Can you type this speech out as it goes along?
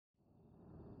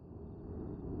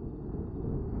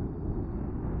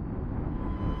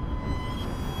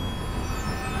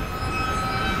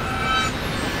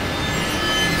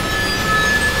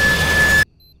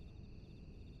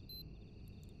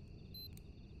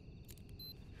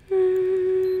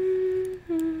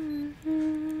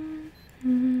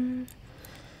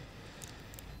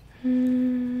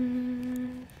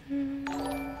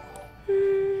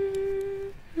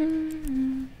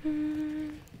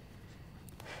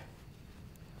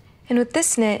And with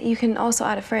this knit, you can also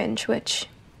add a fringe, which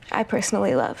I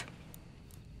personally love.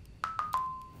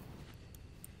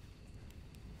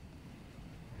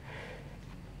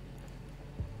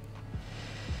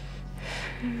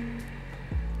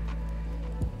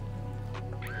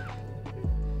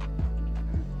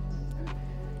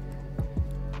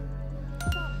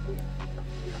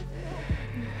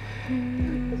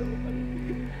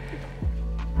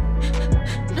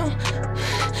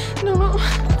 No.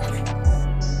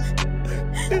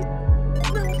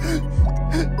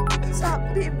 Stop,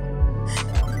 babe.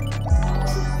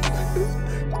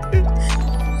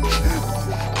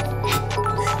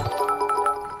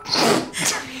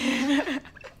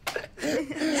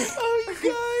 Oh,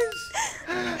 you guys!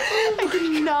 I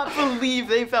cannot believe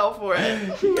they fell for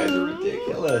it. You guys are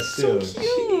ridiculous. So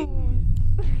cute.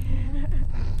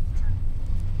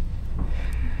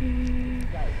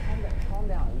 Guys, calm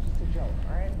down. It was just a joke,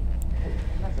 all right? Hey,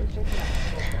 Vanessa, shake it out.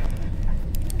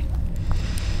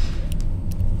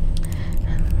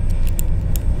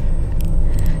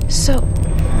 So,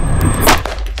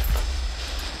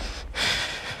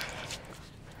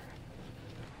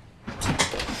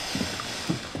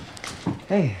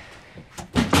 Hey,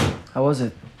 how was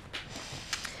it?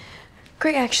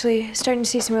 great, actually. Starting to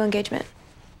see some real engagement.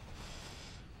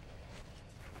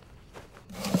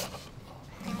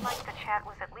 Seems like the chat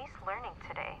was at least learning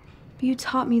today. But you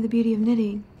taught me the beauty of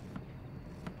knitting.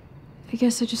 I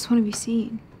guess I just want to be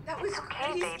seen. That was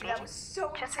okay, baby. That was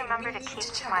so Just insane. remember We to need keep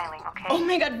chat. smiling, okay? Oh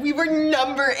my god, we were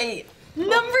number 8.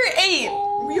 Number 8!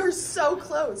 We are so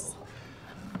close.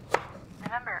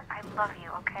 Remember, I love you,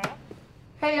 okay?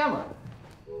 Hey, Emma.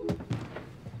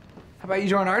 How about you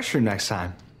join our stream next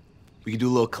time? We could do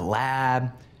a little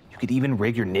collab. You could even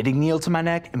rig your knitting needle to my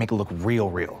neck and make it look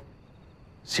real.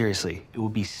 Seriously, it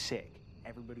would be sick.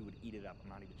 Everybody would eat it up. I'm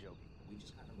not even joking. We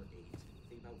just got number 8.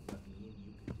 Think about what me and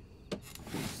you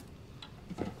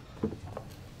could do.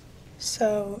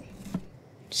 So,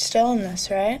 still in this,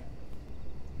 right?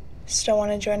 Still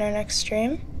want to join our next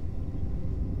stream?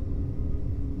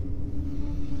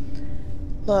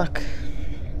 Look,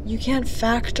 you can't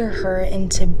factor her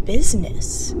into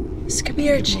business. This could be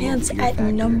our chance at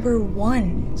number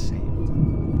 1.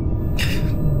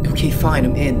 Okay, fine,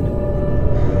 I'm in.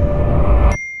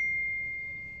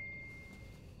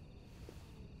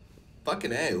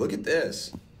 Fucking A, look at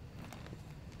this.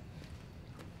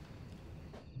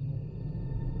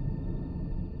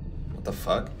 What the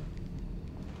fuck?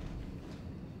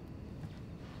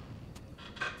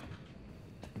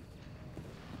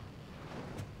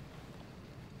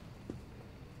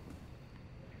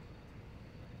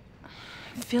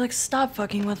 Felix, stop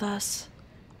fucking with us.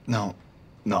 No,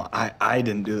 I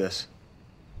didn't do this.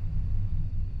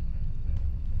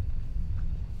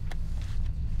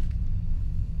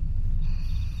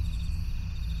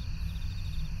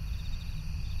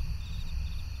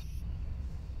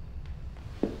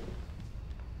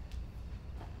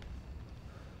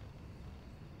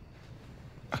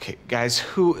 Okay, guys,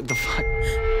 who the fuck?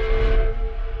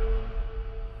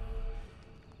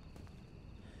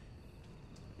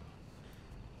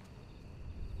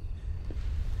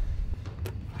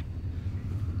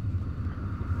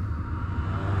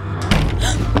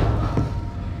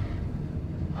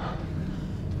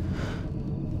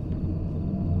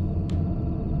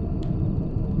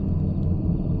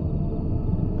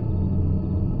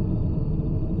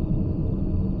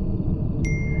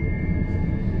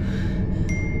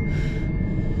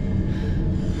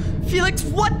 Felix,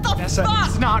 what the Vanessa, fuck?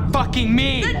 it's not fucking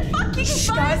me. Then fucking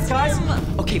Guys,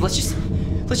 okay, let's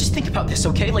just think about this,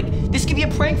 okay? Like, this could be a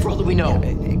prank for all that we know.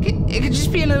 It could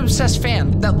just be an obsessed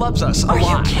fan that loves us a Are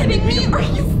lot. you kidding me? Are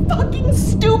you fucking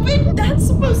stupid? That's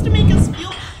supposed to make us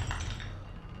feel...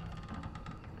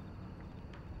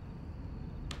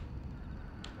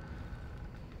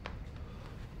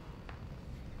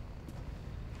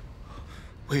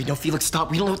 Wait, no, Felix,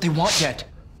 stop. We don't know what they want yet.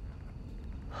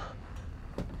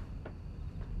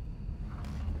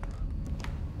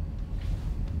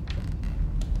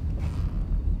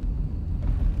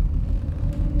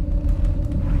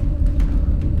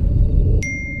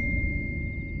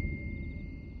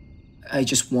 I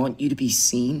just want you to be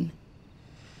seen.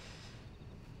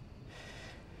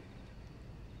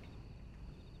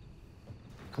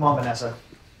 Come on, Vanessa.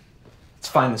 Let's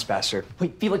find this bastard.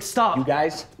 Wait, Felix, stop. You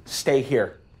guys, stay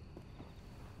here.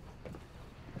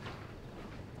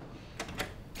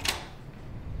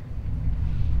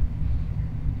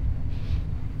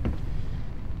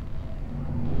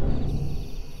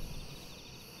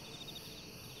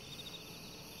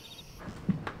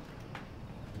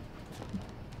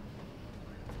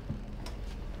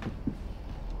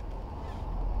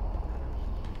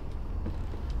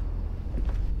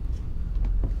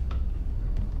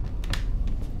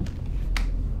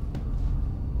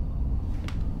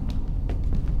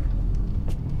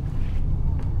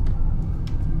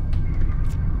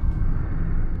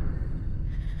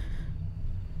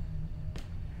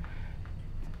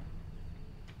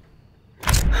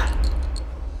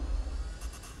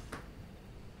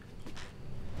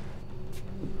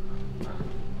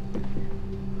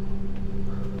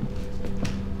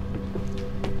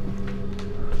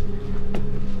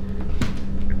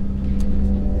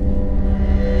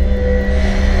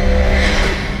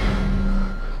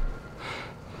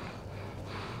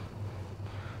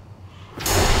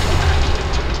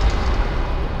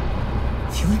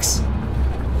 Felix?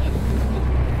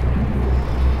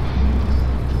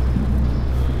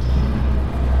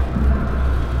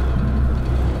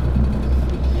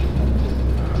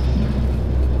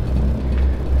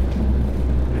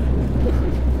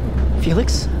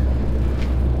 Felix?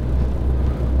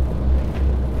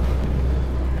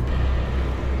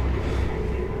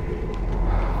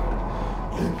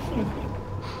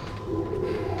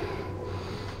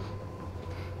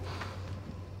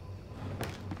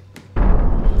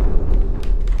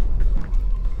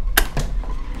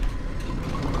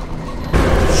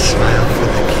 Smile for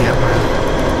the camera.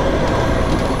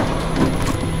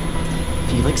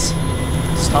 Felix?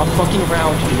 Stop fucking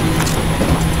around.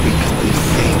 We can be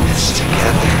famous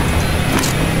together.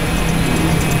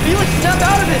 Felix, snap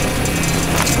out of it!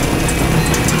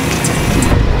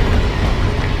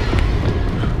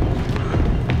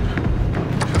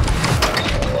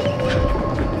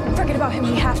 Forget about him,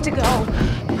 we have to go.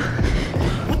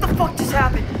 What the fuck just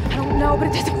happened? I don't know, but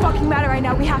it doesn't fucking matter right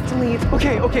now. We have to leave.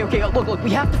 Okay. Look,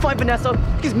 we have to find Vanessa,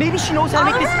 because maybe she knows how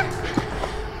to make this...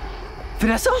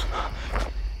 Vanessa?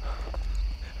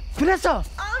 Vanessa! Oliver,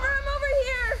 I'm over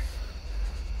here!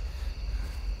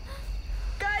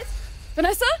 Guys,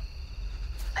 Vanessa?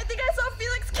 I think I saw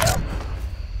Felix kill.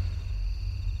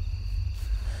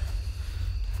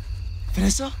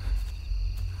 Vanessa?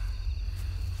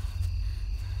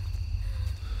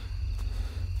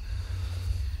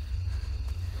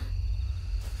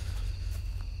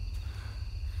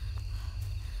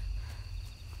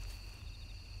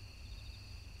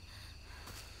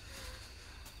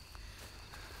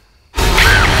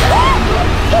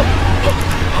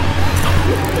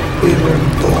 We were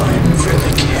born for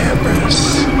the cameras.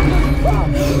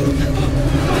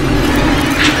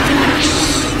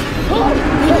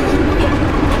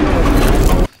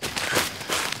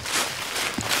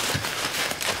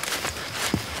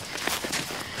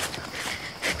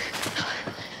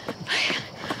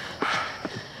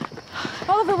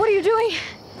 Oliver, what are you doing?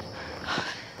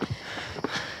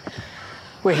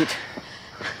 Wait.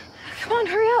 Come on,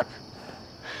 hurry up.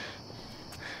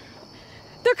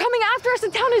 They're coming after us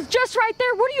and town is just right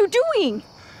there. What are you doing?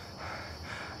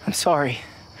 I'm sorry.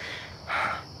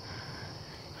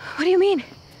 What do you mean?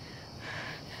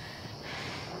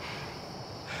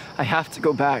 I have to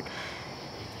go back.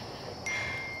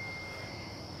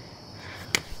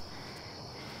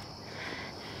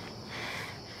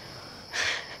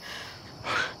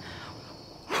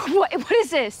 What is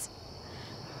this?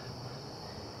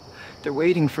 They're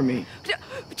waiting for me.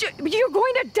 You're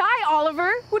going to die,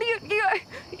 Oliver. What are you...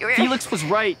 Felix was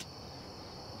right.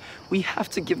 We have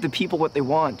to give the people what they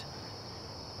want.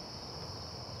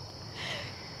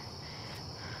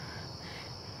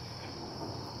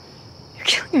 You're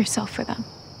killing yourself for them.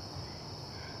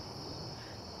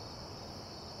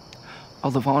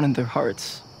 I'll live on in their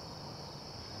hearts.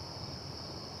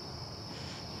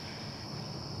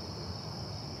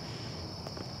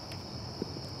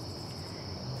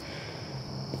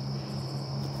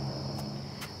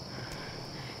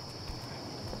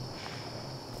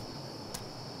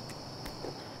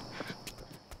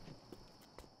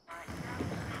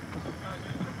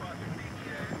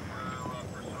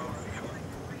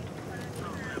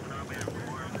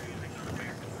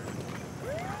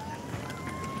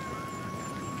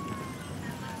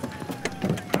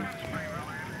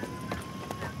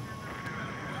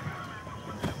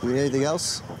 You need anything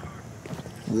else?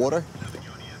 Water?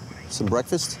 Some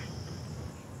breakfast?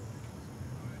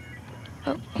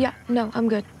 Oh, yeah, no, I'm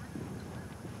good.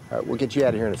 All right, we'll get you out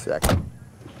of here in a sec.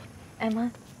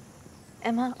 Emma,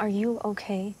 are you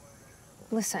okay?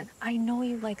 Listen, I know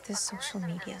you like this social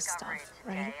media stuff,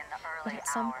 right? But at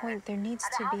some point, there needs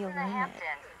to be a limit.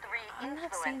 I'm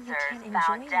not saying you can't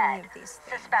enjoy any of these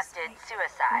things. Suspected What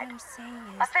suicide. I'm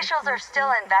saying is Officials are still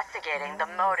investigating the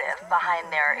motive behind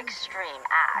their extreme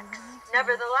acts.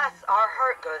 Nevertheless, our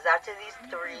heart goes out to these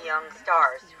three young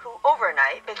stars who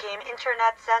overnight became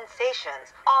internet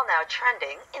sensations, all now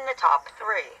trending in the top 3.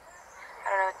 I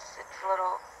don't know, it's a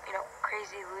little,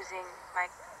 crazy losing my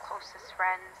closest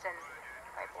friends and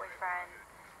my boyfriend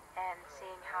and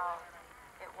seeing how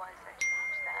it was that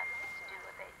changed them.